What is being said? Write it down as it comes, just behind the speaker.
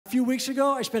few weeks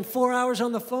ago, I spent 4 hours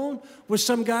on the phone with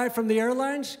some guy from the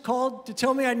airlines, called to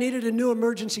tell me I needed a new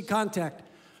emergency contact.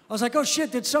 I was like, oh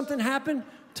shit, did something happen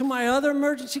to my other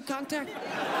emergency contact?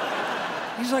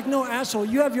 He's like, no, asshole,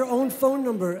 you have your own phone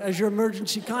number as your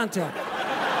emergency contact.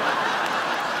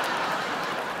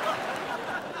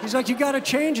 He's like, you gotta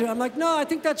change it. I'm like, no, I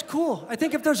think that's cool. I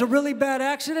think if there's a really bad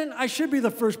accident, I should be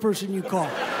the first person you call.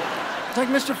 It's like,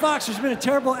 Mr. Fox, there's been a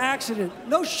terrible accident.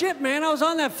 No shit, man, I was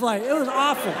on that flight. It was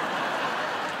awful.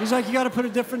 He's like, you gotta put a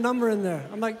different number in there.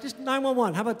 I'm like, just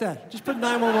 911, how about that? Just put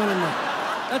 911 in there.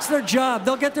 That's their job.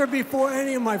 They'll get there before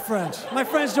any of my friends. My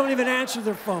friends don't even answer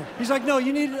their phone. He's like, no,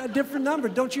 you need a different number.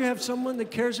 Don't you have someone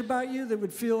that cares about you that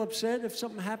would feel upset if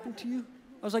something happened to you?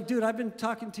 I was like, dude, I've been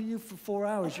talking to you for 4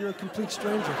 hours. You're a complete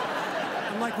stranger.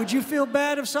 I'm like, would you feel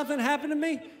bad if something happened to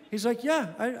me? He's like, yeah,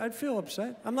 I'd feel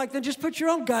upset. I'm like, then just put your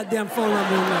own goddamn phone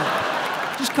number in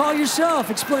there. Just call yourself,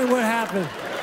 explain what happened.